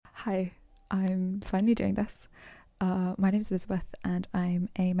Hi, I'm finally doing this. My name is Elizabeth and I'm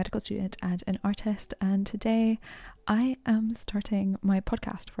a medical student and an artist, and today I am starting my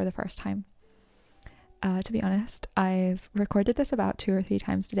podcast for the first time. To be honest, I've recorded this about 2 or 3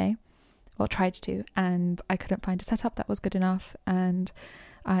 times today. Well, tried to, and I couldn't find a setup that was good enough, and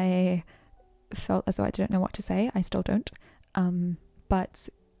I felt as though I didn't know what to say. I still don't. But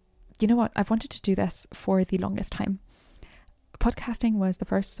you know what? I've wanted to do this for the longest time. Podcasting was the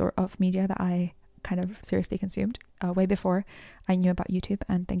first sort of media that I kind of seriously consumed way before I knew about YouTube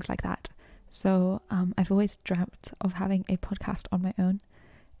and things like that. So I've always dreamt of having a podcast on my own.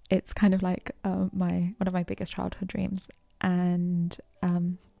 It's kind of like one of my biggest childhood dreams, and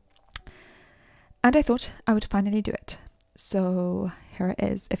I thought I would finally do it. So here it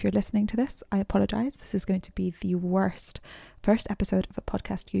is. If you're listening to this, I apologize. This is going to be the worst first episode of a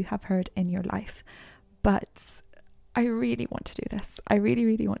podcast you have heard in your life, but I really want to do this. I really,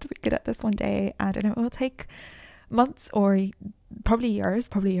 really want to be good at this one day, and I know it will take months or probably years,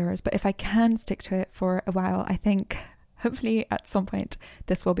 but if I can stick to it for a while, I think hopefully at some point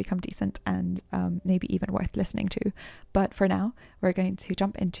this will become decent and maybe even worth listening to. But for now, we're going to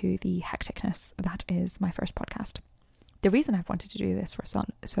jump into the hecticness that is my first podcast. The reason I've wanted to do this for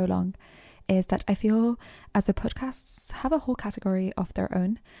so long is that I feel as the podcasts have a whole category of their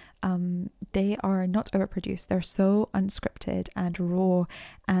own. They are not overproduced. They're so unscripted and raw,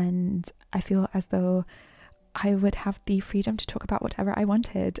 and I feel as though I would have the freedom to talk about whatever I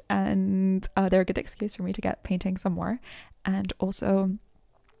wanted, and they're a good excuse for me to get painting some more. And also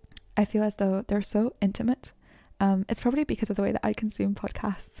I feel as though they're so intimate. It's probably because of the way that I consume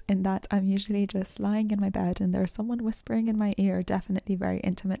podcasts, in that I'm usually just lying in my bed and there's someone whispering in my ear, definitely very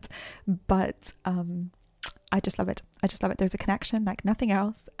intimate, but I just love it. There's a connection like nothing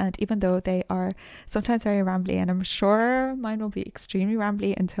else, and even though they are sometimes very rambly, and I'm sure mine will be extremely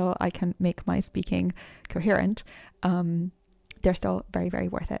rambly until I can make my speaking coherent, they're still very, very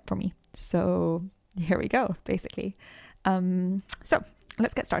worth it for me. So here we go, basically. So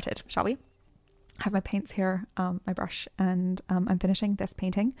let's get started, shall we? I have my paints here, my brush, and I'm finishing this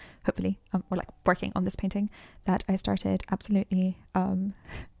painting, hopefully, or like working on this painting that I started absolutely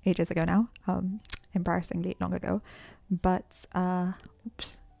ages ago now, embarrassingly long ago, but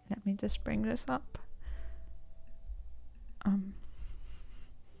oops, let me just bring this up.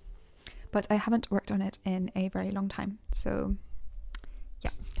 But I haven't worked on it in a very long time, so yeah.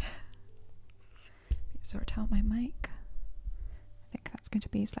 Let me sort out my mic. I think that's going to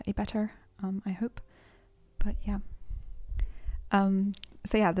be slightly better. I hope, but yeah.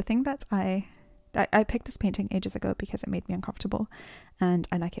 So yeah, the thing that I picked this painting ages ago because it made me uncomfortable, and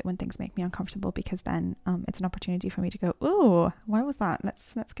I like it when things make me uncomfortable because then it's an opportunity for me to go, ooh, why was that?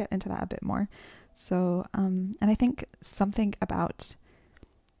 Let's get into that a bit more. So and I think something about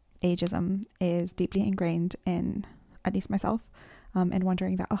ageism is deeply ingrained in at least myself, and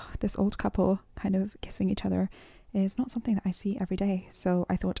wondering that this old couple kind of kissing each other is not something that I see every day. So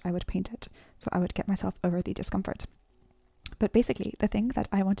I thought I would paint it so I would get myself over the discomfort. But basically, the thing that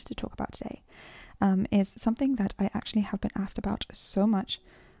I wanted to talk about today is something that I actually have been asked about so much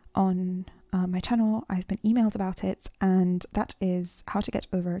on my channel. I've been emailed about it, and that is how to get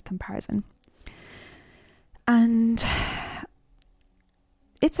over comparison. And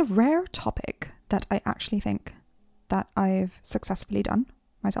it's a rare topic that I actually think that I've successfully done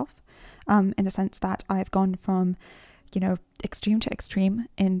myself. In the sense that I've gone from, extreme to extreme,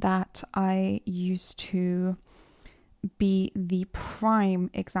 in that I used to be the prime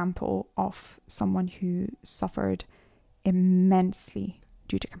example of someone who suffered immensely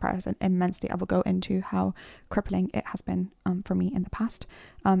due to comparison. Immensely. I will go into how crippling it has been for me in the past,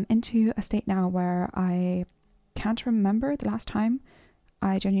 into a state now where I can't remember the last time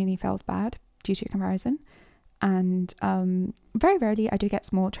I genuinely felt bad due to comparison. And very rarely I do get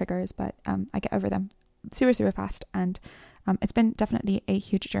small triggers, but I get over them super, super fast. And it's been definitely a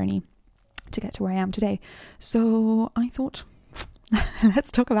huge journey to get to where I am today. So I thought,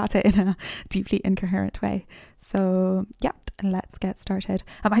 let's talk about it in a deeply incoherent way. So yeah, let's get started.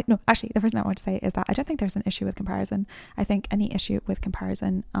 The first thing I want to say is that I don't think there's an issue with comparison. I think any issue with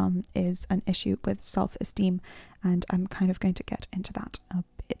comparison is an issue with self-esteem. And I'm kind of going to get into that a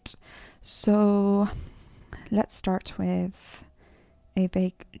bit. So let's start with a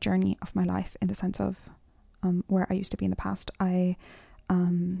vague journey of my life in the sense of where I used to be in the past. I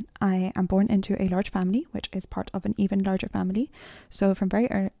am born into a large family, which is part of an even larger family. So from very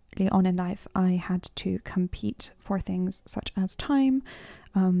early on in life, I had to compete for things such as time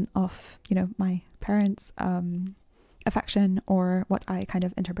of, my parents, affection, or what I kind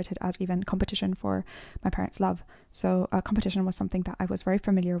of interpreted as even competition for my parents' love. So competition was something that I was very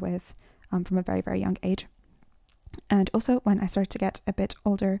familiar with from a very, very young age. And also when I started to get a bit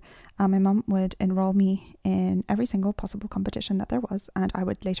older, my mum would enroll me in every single possible competition that there was, and I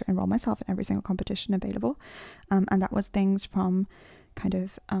would later enroll myself in every single competition available. And that was things from kind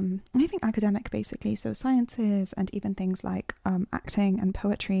of anything academic, basically, so sciences, and even things like acting and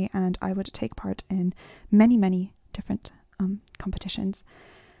poetry. And I would take part in many, many different competitions.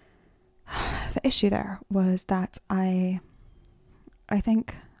 The issue there was that I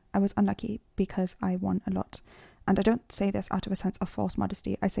think I was unlucky because I won a lot. And I don't say this out of a sense of false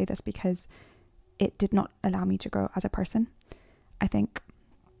modesty. I say this because it did not allow me to grow as a person. I think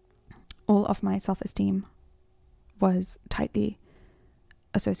all of my self-esteem was tightly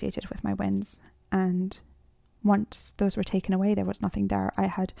associated with my wins. And once those were taken away, there was nothing there. I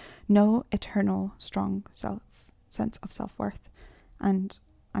had no eternal, strong sense of self-worth. And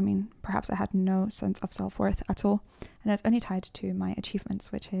I mean, perhaps I had no sense of self-worth at all. And it's only tied to my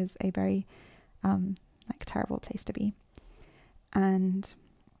achievements, which is a very terrible place to be. And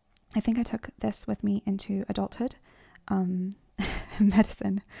I think I took this with me into adulthood.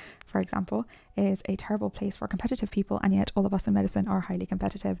 Medicine, for example, is a terrible place for competitive people, and yet all of us in medicine are highly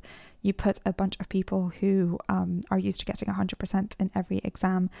competitive. You put a bunch of people who are used to getting 100% in every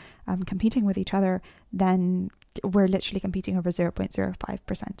exam competing with each other, then we're literally competing over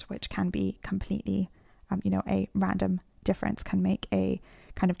 0.05%, which can be completely a random difference, can make a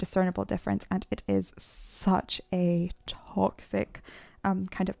kind of discernible difference, and it is such a toxic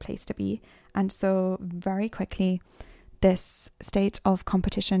kind of place to be. And so very quickly this state of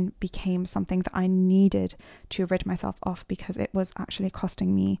competition became something that I needed to rid myself of, because it was actually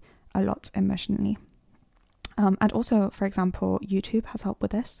costing me a lot emotionally. And also, for example, YouTube has helped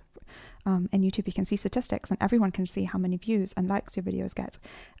with this. In YouTube you can see statistics, and everyone can see how many views and likes your videos get,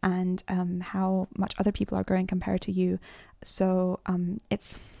 and how much other people are growing compared to you. So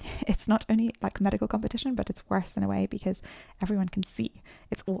it's not only like medical competition, but it's worse in a way, because everyone can see,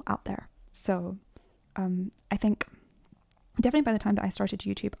 it's all out there. So I think definitely by the time that I started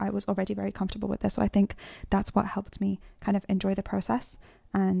YouTube, I was already very comfortable with this. So I think that's what helped me kind of enjoy the process,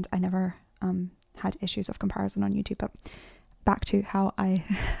 and I never had issues of comparison on YouTube. But back to how I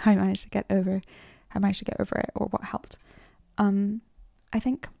managed to get over it, or what helped. I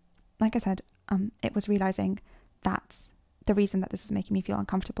think, like I said, it was realizing that the reason that this is making me feel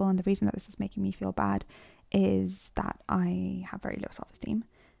uncomfortable, and the reason that this is making me feel bad, is that I have very low self-esteem,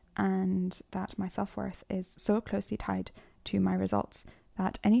 and that my self-worth is so closely tied to my results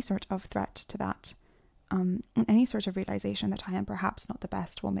that any sort of threat to that, any sort of realization that I am perhaps not the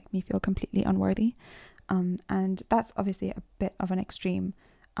best, will make me feel completely unworthy. And that's obviously a bit of an extreme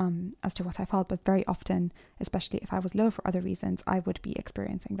as to what I felt, but very often, especially if I was low for other reasons, I would be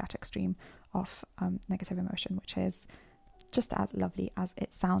experiencing that extreme of negative emotion, which is just as lovely as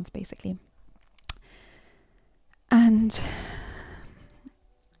it sounds, basically. And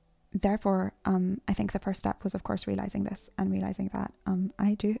therefore, I think the first step was, of course, realizing this, and realizing that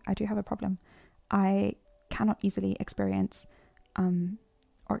I do have a problem. I cannot easily experience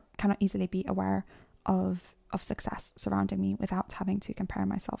or cannot easily be aware of success surrounding me without having to compare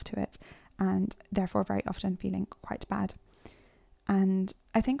myself to it, and therefore very often feeling quite bad. And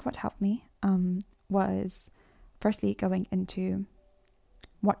I think what helped me was firstly going into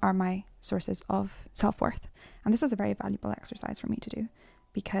what are my sources of self-worth. And this was a very valuable exercise for me to do,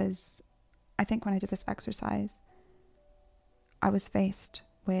 because I think when I did this exercise, I was faced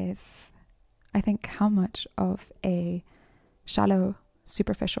with, I think, how much of a shallow,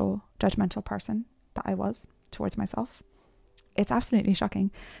 superficial, judgmental person that I was towards myself. It's absolutely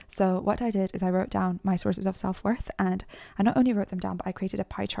shocking. So what I did is I wrote down my sources of self-worth, and I not only wrote them down, but I created a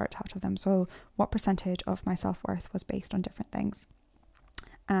pie chart out of them. So what percentage of my self-worth was based on different things.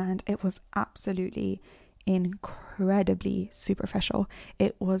 And it was absolutely incredibly superficial.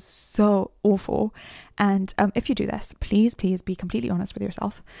 It was so awful. And if you do this, please be completely honest with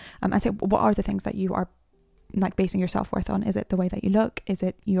yourself and say, what are the things that you are like basing your self-worth on? Is it the way that you look? Is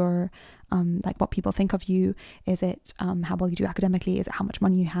it your like what people think of you? Is it how well you do academically? Is it how much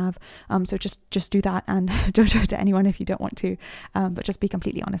money you have? So just do that, and don't show it to anyone if you don't want to, but just be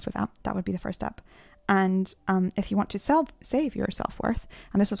completely honest with that. That would be the first step. And if you want to save your self-worth,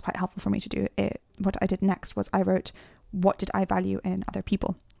 and this was quite helpful for me to do, what I did next was I wrote, what did I value in other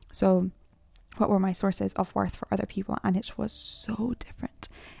people? So what were my sources of worth for other people? And it was so different.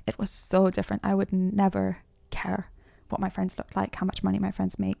 It was so different. I would never care what my friends look like, how much money my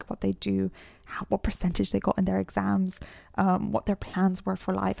friends make, what they do, what percentage they got in their exams, what their plans were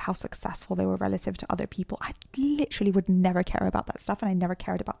for life, how successful they were relative to other people. I literally would never care about that stuff, and I never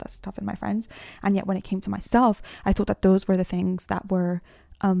cared about that stuff in my friends. And yet when it came to myself, I thought that those were the things that were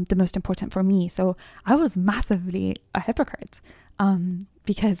the most important for me. So I was massively a hypocrite,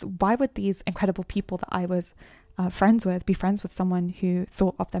 because why would these incredible people that I was friends with be friends with someone who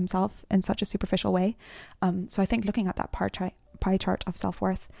thought of themselves in such a superficial way? So I think looking at that pie chart of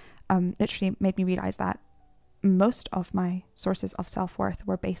self-worth literally made me realize that most of my sources of self-worth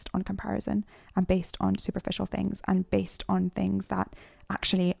were based on comparison and based on superficial things and based on things that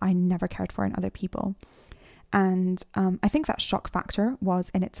actually I never cared for in other people. And I think that shock factor was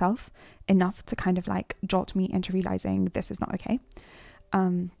in itself enough to kind of like jolt me into realizing this is not okay.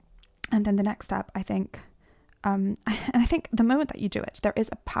 And then the next step, I think, and I think the moment that you do it, there is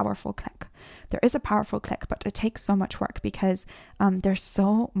a powerful click. There is a powerful click, but it takes so much work because there's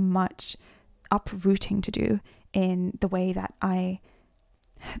so much uprooting to do in the way that I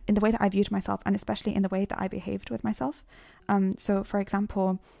viewed myself, and especially in the way that I behaved with myself. So for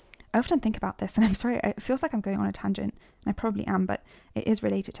example, I often think about this, and I'm sorry, it feels like I'm going on a tangent, and I probably am, but it is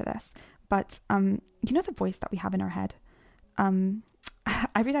related to this. But you know the voice that we have in our head?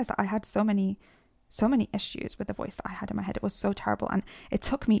 I realized that I had so many issues with the voice that I had in my head. It was so terrible, and it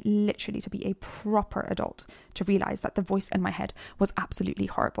took me literally to be a proper adult to realize that the voice in my head was absolutely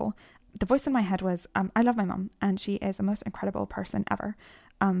horrible. The voice in my head was, I love my mum, and she is the most incredible person ever.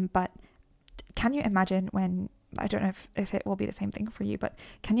 But can you imagine when, I don't know if it will be the same thing for you, but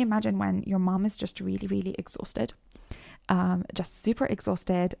can you imagine when your mom is just really, really exhausted, just super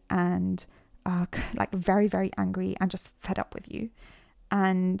exhausted and like very, very angry and just fed up with you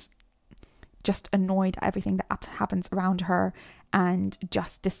and just annoyed at everything that happens around her and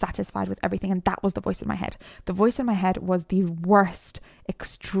just dissatisfied with everything? And that was the voice in my head. The voice in my head was the worst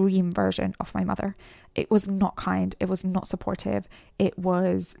extreme version of my mother. It was not kind. It was not supportive. It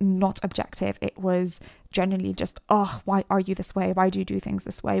was not objective. It was genuinely just, oh, why are you this way? Why do you do things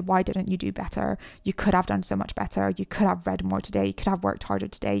this way? Why didn't you do better? You could have done so much better. You could have read more today. You could have worked harder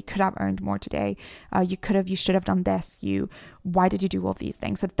today. You could have earned more today. You should have done this. Why did you do all of these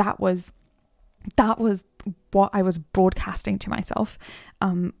things? So that was what I was broadcasting to myself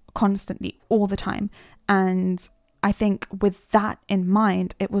constantly, all the time. And I think with that in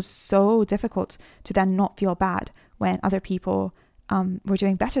mind, it was so difficult to then not feel bad when other people were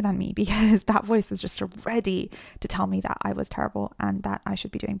doing better than me, because that voice was just ready to tell me that I was terrible and that I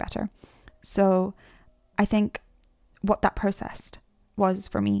should be doing better. So I think what that process was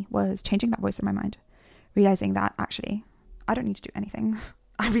for me was changing that voice in my mind, realizing that actually I don't need to do anything.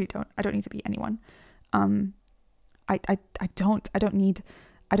 I really don't. I don't need to be anyone. I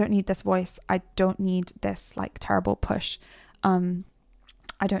don't need this voice. I don't need this like terrible push.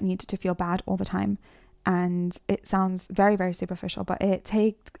 I don't need to feel bad all the time. And it sounds very, very superficial, but it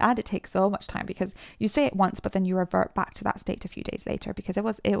takes so much time, because you say it once, but then you revert back to that state a few days later, because it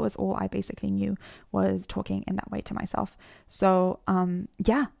was all I basically knew, was talking in that way to myself. So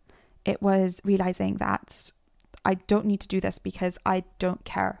it was realizing that I don't need to do this because I don't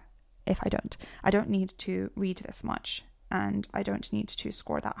care if I don't. I don't need to read this much, and I don't need to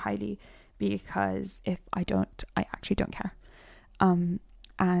score that highly, because if I don't, I actually don't care.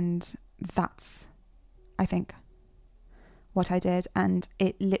 And that's, I think, what I did. And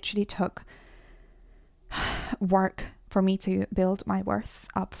it literally took work for me to build my worth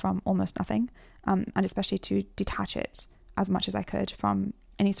up from almost nothing, and especially to detach it as much as I could from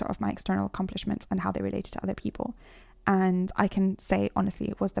any sort of my external accomplishments and how they related to other people. And I can say honestly,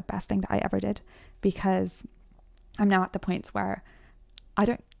 it was the best thing that I ever did, because I'm now at the point where I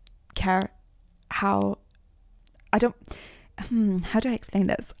don't care how do I explain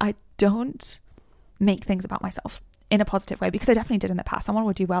this? I don't make things about myself in a positive way, because I definitely did in the past. Someone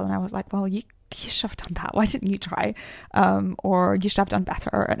would do well and I was like, well, you should have done that. Why didn't you try? Or you should have done better.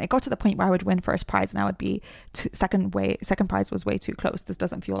 And it got to the point where I would win first prize and I would be second prize was way too close. This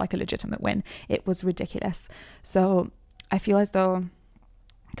doesn't feel like a legitimate win. It was ridiculous. So I feel as though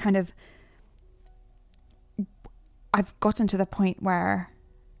kind of I've gotten to the point where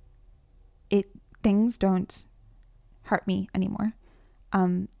things don't hurt me anymore.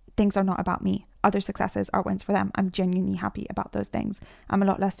 Things are not about me. Other successes are wins for them. I'm genuinely happy about those things. I'm a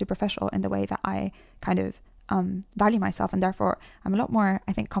lot less superficial in the way that I kind of value myself, and therefore I'm a lot more,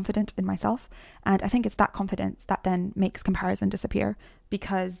 I think, confident in myself. And I think it's that confidence that then makes comparison disappear,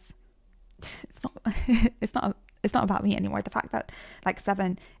 because it's not it's not about me anymore. The fact that like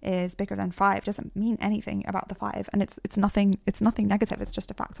 7 is bigger than 5 doesn't mean anything about the 5, and it's nothing negative. It's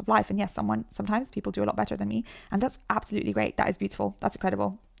just a fact of life. And yes, sometimes people do a lot better than me, and that's absolutely great. That is beautiful. That's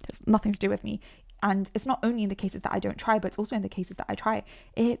incredible. It's nothing to do with me. And it's not only in the cases that I don't try, but it's also in the cases that I try.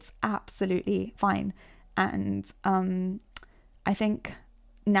 It's absolutely fine. And I think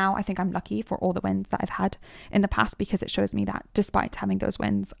I'm lucky for all the wins that I've had in the past, because it shows me that despite having those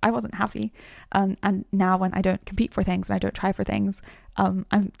wins, I wasn't happy. And now when I don't compete for things and I don't try for things, I'm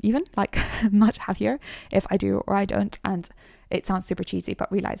even like much happier if I do or I don't. And it sounds super cheesy,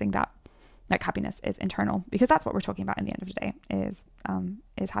 but realizing that like happiness is internal, because that's what we're talking about in the end of the day is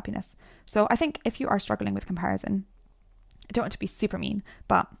happiness. So I think if you are struggling with comparison, I don't want to be super mean,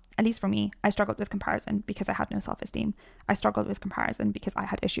 but at least for me, I struggled with comparison because I had no self-esteem. I struggled with comparison because I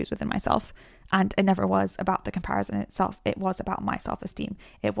had issues within myself, and it never was about the comparison itself. It was about my self-esteem.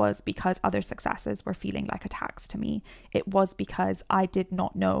 It was because other successes were feeling like attacks to me. It was because I did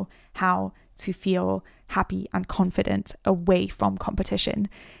not know how to feel happy and confident away from competition.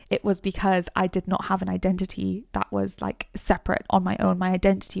 It was because I did not have an identity that was like separate on my own. My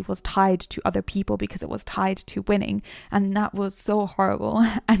identity was tied to other people because it was tied to winning, and that was so horrible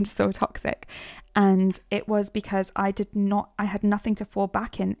and so toxic. And it was because I had nothing to fall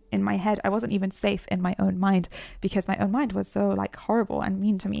back in my head. I wasn't even safe in my own mind because my own mind was so like horrible and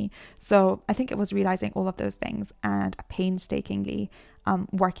mean to me. So I think it was realizing all of those things and painstakingly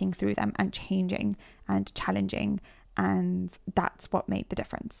working through them and changing and challenging. And that's what made the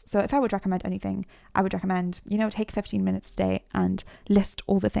difference. So if I would recommend anything, I would recommend, take 15 minutes today and list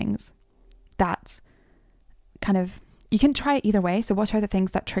all the things that kind of, you can try it either way. So what are the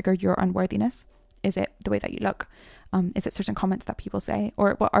things that trigger your unworthiness? Is it the way that you look? Is it certain comments that people say?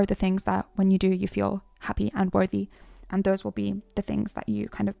 Or what are the things that when you do, you feel happy and worthy? And those will be the things that you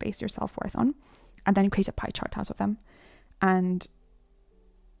kind of base your self-worth on. And then create a pie chart out of them and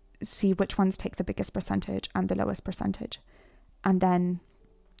see which ones take the biggest percentage and the lowest percentage. And then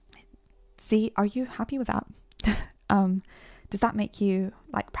see, are you happy with that? Does that make you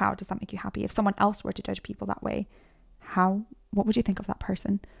like proud? Does that make you happy? If someone else were to judge people that way, what would you think of that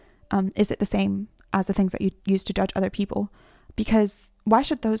person? Is it the same as the things that you use to judge other people? Because why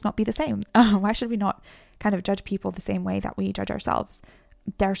should those not be the same? Why should we not kind of judge people the same way that we judge ourselves?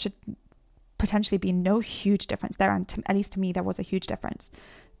 There should potentially be no huge difference there. And at least to me, there was a huge difference.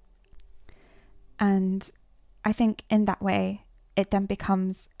 And I think in that way, it then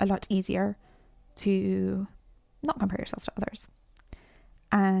becomes a lot easier to not compare yourself to others.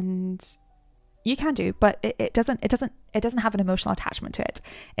 And you can do, but it doesn't have an emotional attachment to it.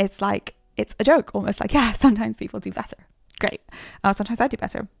 It's like, it's a joke, almost like, yeah, sometimes people do better. Great. Sometimes I do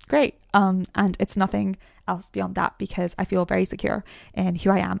better. Great. And it's nothing else beyond that, because I feel very secure in who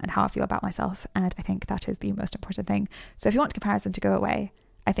I am and how I feel about myself. And I think that is the most important thing. So if you want comparison to go away,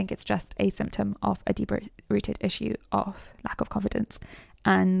 I think it's just a symptom of a deeper rooted issue of lack of confidence.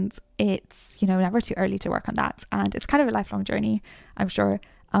 And it's, never too early to work on that. And it's kind of a lifelong journey, I'm sure.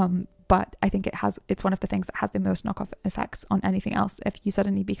 But I think it's one of the things that has the most knock-off effects on anything else. If you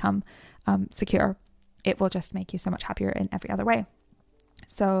suddenly become secure, it will just make you so much happier in every other way.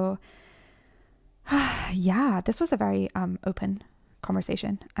 So yeah, this was a very open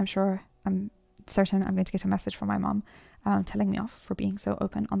conversation. I'm certain I'm going to get a message from my mom telling me off for being so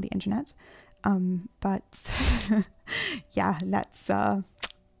open on the internet. But yeah, let's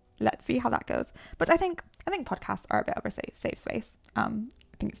see how that goes. But I think podcasts are a bit of a safe space. I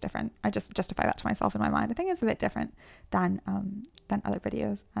think it's different. I just justify that to myself in my mind. I think it's a bit different than other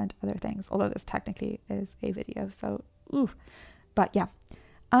videos and other things, although this technically is a video. So, but yeah.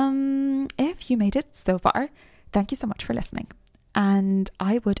 If you made it so far, thank you so much for listening. And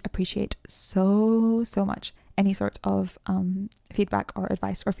I would appreciate so much any sort of feedback or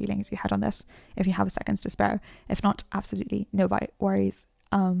advice or feelings you had on this, if you have seconds to spare. If not, absolutely no worries.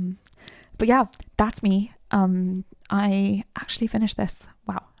 But yeah, that's me. I actually finished this.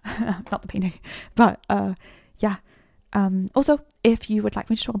 Wow. Not the painting, but yeah. Also, if you would like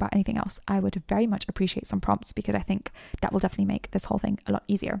me to talk about anything else, I would very much appreciate some prompts, because I think that will definitely make this whole thing a lot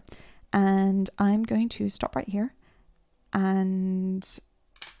easier. And I'm going to stop right here. And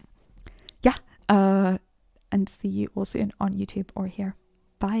yeah, and see you all soon on YouTube or here.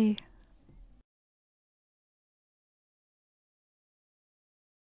 Bye.